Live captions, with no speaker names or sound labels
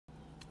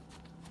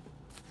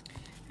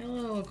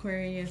Hello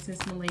Aquarius,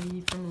 it's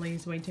Maladys from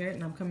Maladys Way Tarot,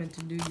 and I'm coming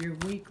to do your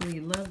weekly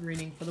love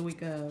reading for the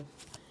week of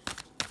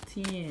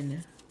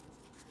 10/2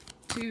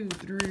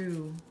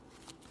 through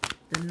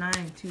the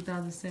 9th,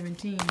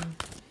 2017.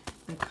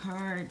 The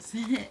cards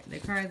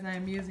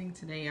I'm using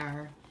today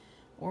are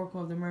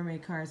Oracle of the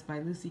Mermaid cards by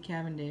Lucy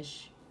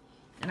Cavendish.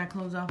 And I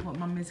close off with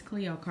my Miss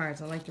Cleo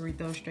cards. I like to read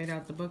those straight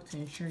out the book to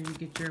ensure you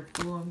get your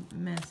full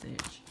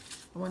message.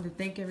 I want to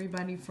thank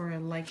everybody for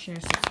like,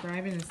 sharing,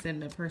 subscribing, and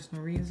setting up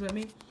personal readings with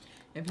me.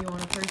 If you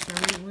want a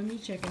personal reading with me,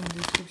 check in the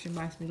description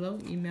box below.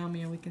 Email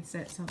me and we can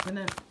set something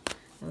up.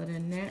 Other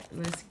than that,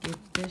 let's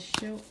get this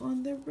show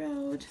on the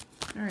road.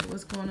 Alright,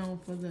 what's going on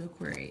for the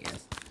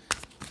Aquarius?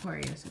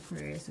 Aquarius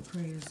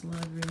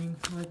love reading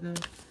for the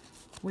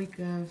week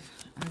of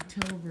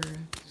October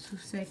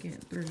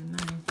 2nd through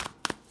 9th.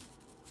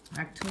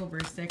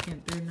 October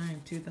 2nd through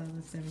 9th,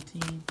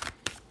 2017.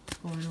 What's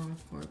going on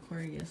for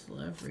Aquarius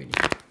love reading?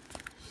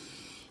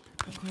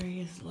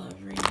 Aquarius love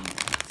reading,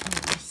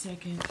 October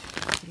 2nd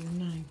through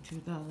 9th,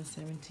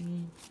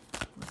 2017.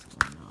 What's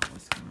going on?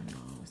 What's going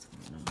on? What's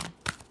going on?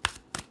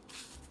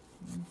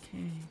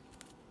 Okay.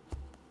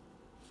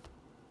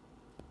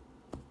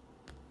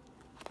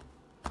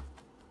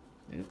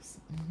 Oops.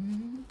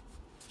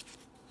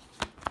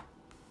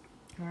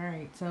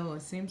 Alright, so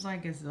it seems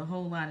like it's a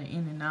whole lot of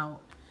in and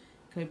out.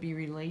 Could be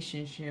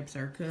relationships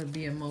or could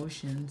be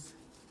emotions.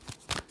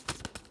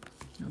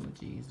 Oh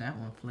geez, that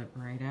one flipped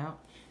right out.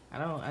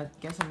 I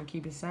guess I'm gonna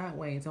keep it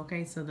sideways.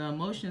 Okay, so the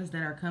emotions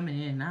that are coming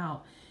in and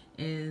out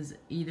is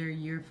either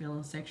you're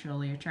feeling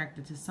sexually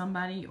attracted to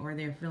somebody or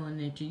they're feeling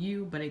it to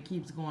you, but it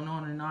keeps going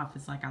on and off.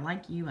 It's like, I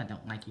like you, I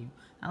don't like you.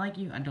 I like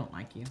you, I don't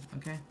like you.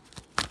 Okay.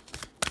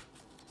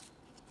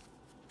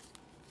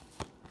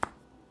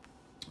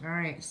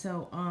 Alright,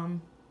 so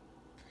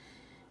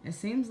it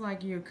seems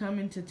like you're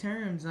coming to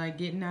terms, like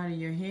getting out of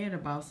your head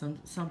about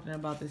something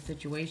about the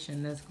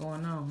situation that's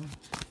going on.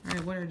 All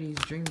right, what are these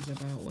dreams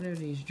about? What are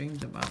these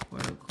dreams about for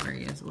the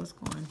Aquarius? What's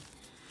going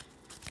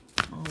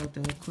on with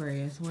the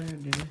Aquarius? What are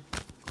the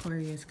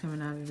Aquarius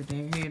coming out of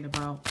their head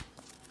about?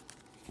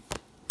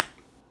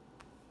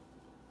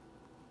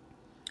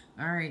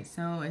 All right,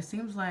 so it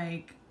seems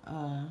like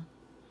the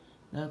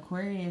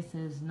Aquarius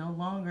is no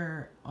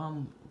longer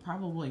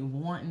probably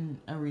wanting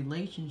a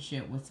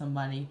relationship with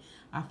somebody.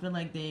 I feel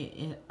like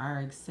they are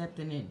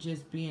accepting it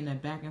just being a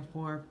back and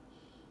forth.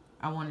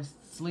 I want to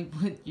sleep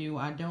with you,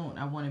 I don't.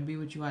 I want to be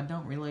with you, I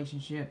don't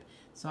relationship.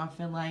 So I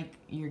feel like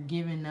you're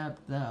giving up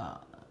the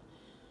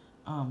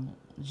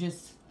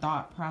just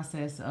thought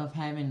process of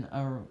having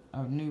a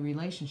new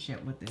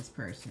relationship with this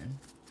person.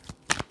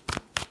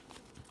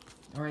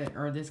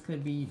 Or this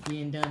could be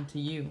being done to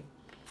you.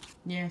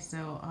 Yeah,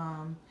 so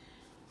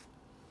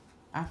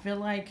I feel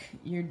like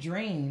you're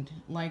drained.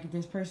 Like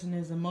this person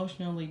is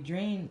emotionally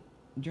draining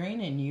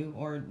you,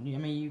 or I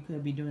mean, you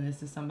could be doing this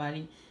to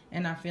somebody,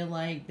 and I feel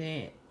like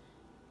that,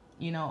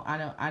 you know,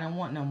 I don't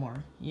want no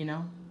more. You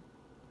know,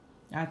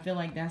 I feel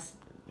like that's.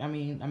 I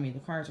mean, the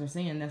cards are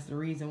saying that's the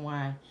reason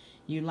why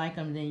you like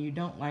them, then you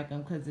don't like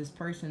them, because this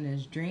person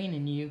is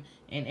draining you,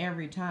 and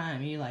every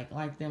time you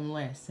like them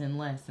less and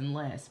less and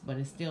less, but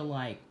it's still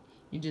like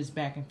you're just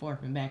back and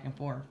forth and back and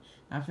forth.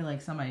 I feel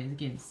like somebody's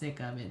getting sick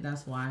of it.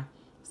 That's why.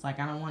 It's like,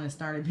 I don't want to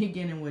start a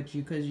beginning with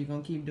you because you're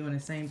going to keep doing the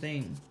same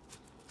thing.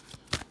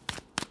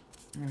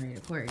 All right,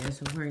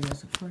 Aquarius.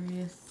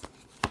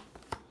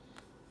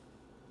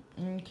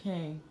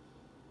 Okay.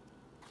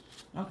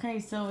 Okay,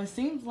 so it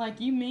seems like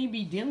you may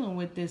be dealing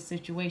with this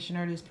situation,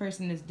 or this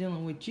person is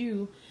dealing with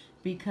you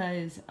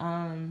because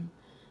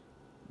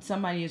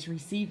somebody is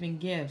receiving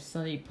gifts,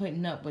 so they're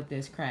putting up with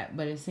this crap.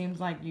 But it seems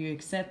like you're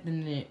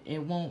accepting it.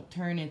 It won't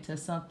turn into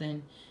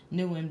something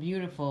new and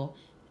beautiful.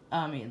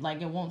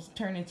 Like it won't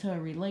turn into a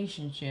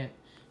relationship,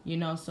 you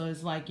know, so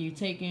it's like you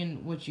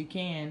taking what you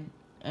can,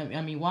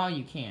 while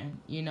you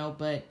can, you know,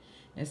 but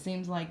it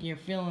seems like your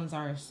feelings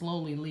are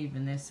slowly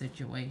leaving this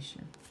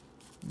situation,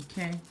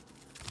 okay,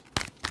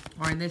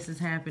 or this is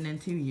happening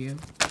to you.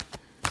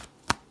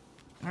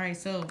 All right,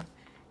 so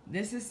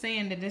this is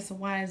saying that it's a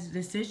wise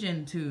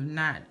decision to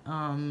not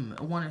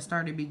want to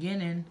start a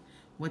beginning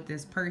with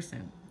this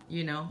person,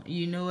 you know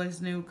it's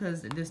new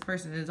because this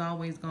person is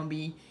always going to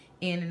be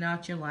in and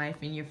out your life,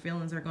 and your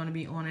feelings are going to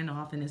be on and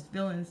off, and his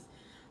feelings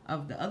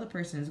of the other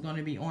person is going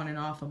to be on and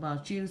off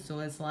about you. So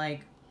it's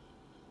like,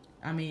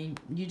 I mean,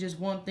 you just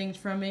want things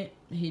from it.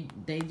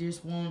 They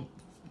just want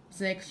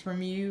sex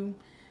from you,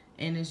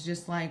 and it's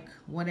just like,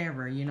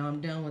 whatever, you know,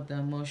 I'm done with the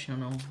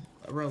emotional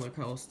roller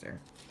coaster.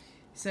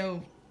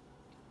 So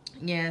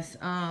yes,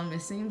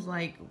 it seems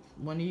like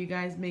one of you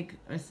guys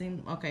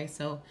okay,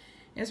 so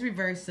it's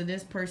reversed. So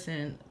this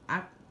person,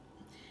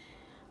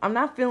 I'm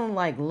not feeling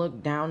like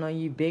look down on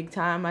you big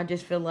time. I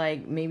just feel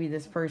like maybe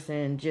this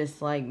person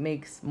just like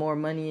makes more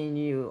money than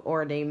you,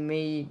 or they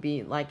may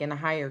be like in a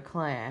higher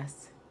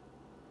class.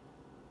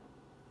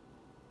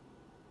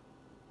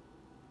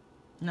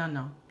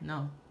 No.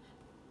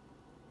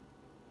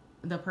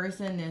 The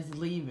person that's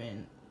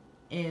leaving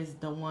is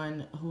the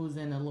one who's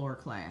in a lower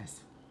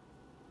class,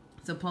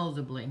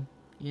 supposedly,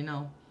 you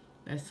know.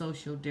 that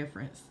social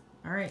difference.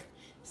 All right,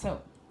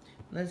 so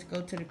let's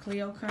go to the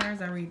Cleo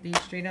cards. I read these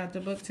straight out the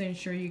book to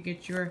ensure you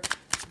get your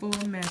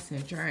full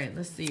message. All right,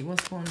 let's see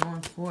what's going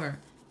on for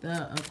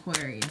the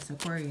Aquarius.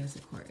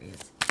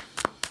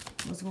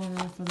 What's going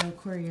on for the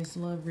Aquarius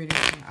love reading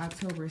from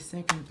October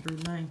 2nd through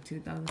 9th,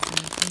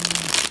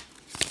 2017?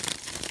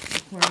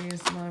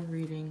 Aquarius love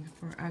reading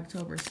for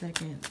October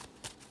 2nd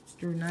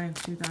through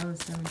 9th,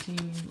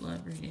 2017.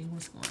 Love reading.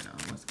 What's going on?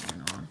 What's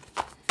going on?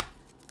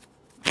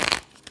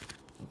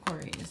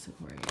 Aquarius.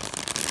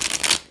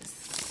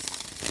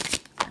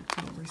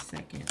 October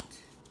 2nd.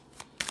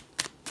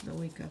 The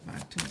week of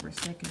October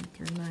 2nd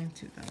through 9th,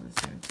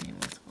 2017.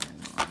 What's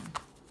going on?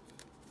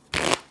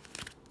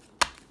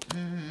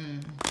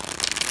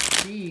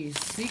 These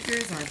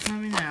secrets are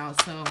coming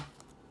out. So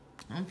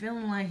I'm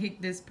feeling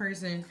like this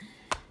person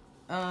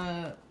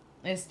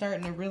is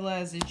starting to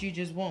realize that you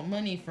just want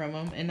money from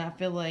them. And I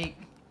feel like,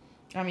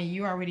 I mean,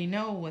 you already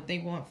know what they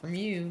want from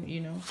you, you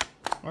know,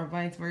 or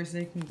vice versa.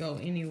 It can go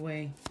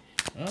anyway.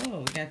 Oh,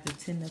 we got the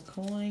 10 of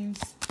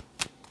coins.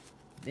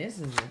 This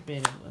is a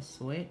bit of a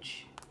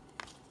switch.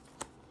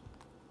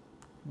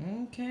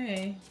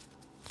 Okay.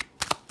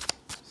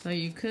 So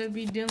you could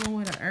be dealing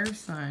with an earth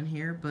sign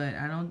here, but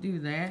I don't do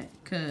that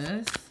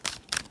because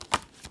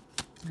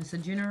it's a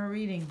general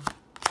reading.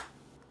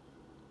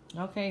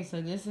 Okay,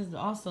 so this is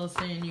also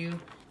saying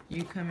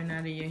you coming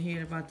out of your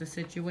head about the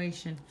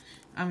situation.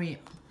 I mean,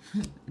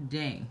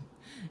 dang.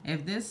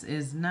 If this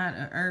is not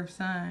an earth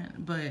sign,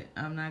 but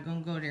I'm not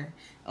going to go there.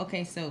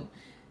 Okay, so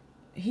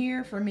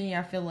here for me,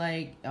 I feel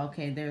like,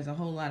 okay, there's a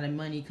whole lot of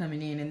money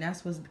coming in, and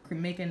that's what's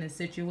making the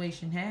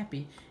situation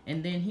happy.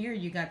 And then here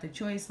you got the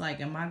choice,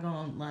 like, am I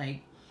going to,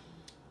 like,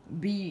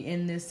 be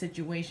in this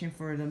situation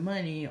for the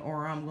money,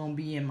 or I'm going to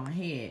be in my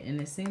head? And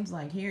it seems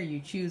like here you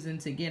choosing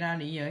to get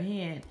out of your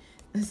head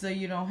so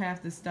you don't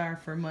have to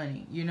starve for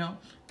money, you know?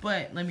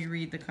 But let me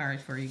read the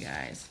cards for you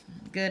guys.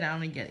 Good, I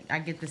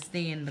get to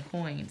stay in the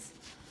coins.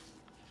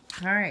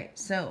 All right,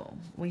 so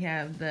we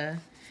have the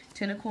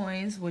 10 of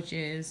coins, which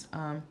is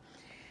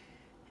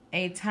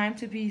a time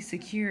to be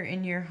secure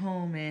in your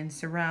home and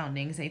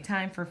surroundings. A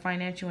time for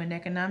financial and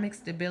economic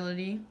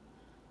stability.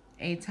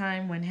 A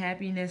time when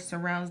happiness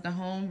surrounds the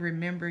home.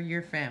 Remember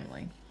your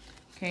family.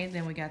 Okay,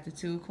 then we got the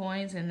 2 of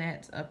coins, and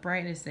that's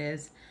upright. It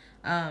says,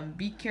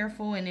 be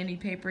careful in any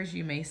papers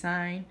you may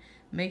sign.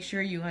 Make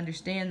sure you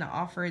understand the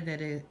offer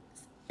that is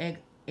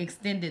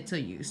extended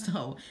to you.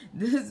 So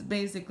this is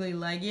basically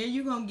like, yeah,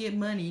 you're going to get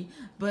money,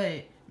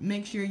 but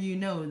make sure you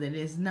know that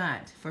it's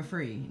not for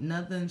free.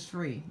 Nothing's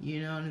free.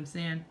 You know what I'm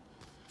saying?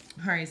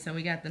 All right, so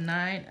we got the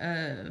 9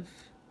 of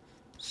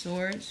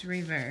Swords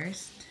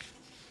reversed.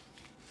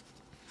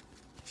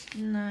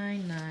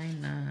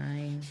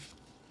 999.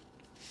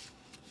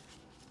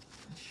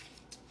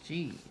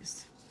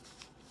 Jeez.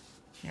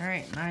 All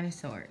right, 9 of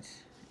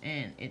Swords,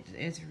 and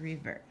it's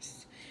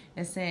reversed.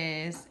 It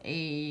says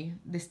a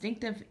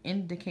distinctive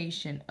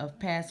indication of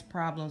past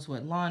problems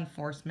with law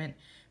enforcement,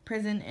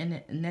 prison,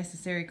 and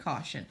necessary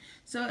caution.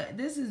 So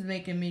this is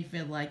making me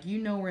feel like you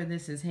know where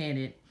this is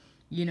headed.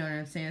 You know what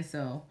I'm saying?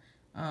 So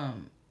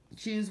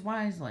choose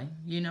wisely,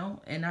 you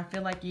know? And I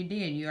feel like you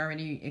did. You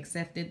already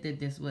accepted that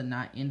this would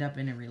not end up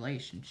in a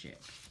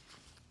relationship.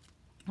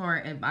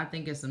 Or I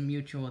think it's a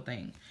mutual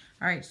thing.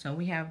 All right, so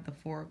we have the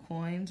 4 of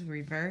coins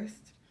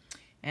reversed.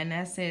 And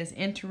that says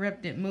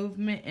interrupted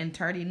movement and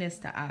tardiness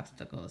to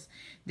obstacles.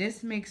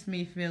 This makes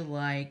me feel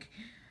like,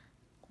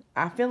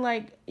 I feel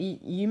like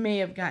you may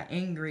have got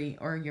angry,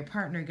 or your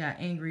partner got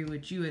angry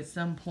with you at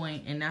some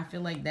point, and I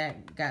feel like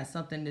that got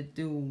something to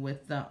do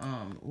with the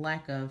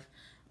lack of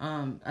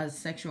a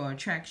sexual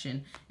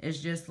attraction. It's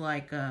just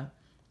like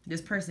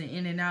this person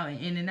in and out,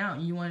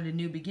 and you wanted a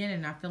new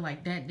beginning. I feel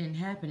like that didn't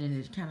happen, and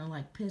it kind of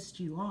like pissed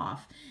you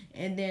off.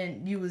 And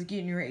then you was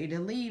getting ready to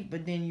leave,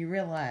 but then you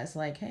realized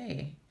like,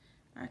 hey,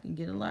 I can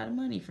get a lot of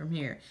money from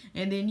here.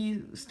 And then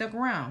you stuck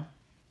around.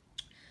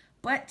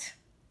 But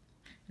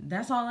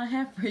that's all I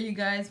have for you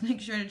guys. Make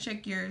sure to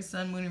check your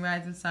sun, moon, and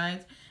rising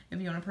signs. If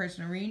you want a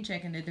personal reading,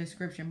 check in the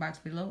description box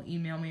below.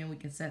 Email me and we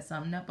can set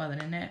something up. Other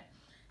than that,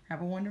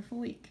 have a wonderful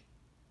week.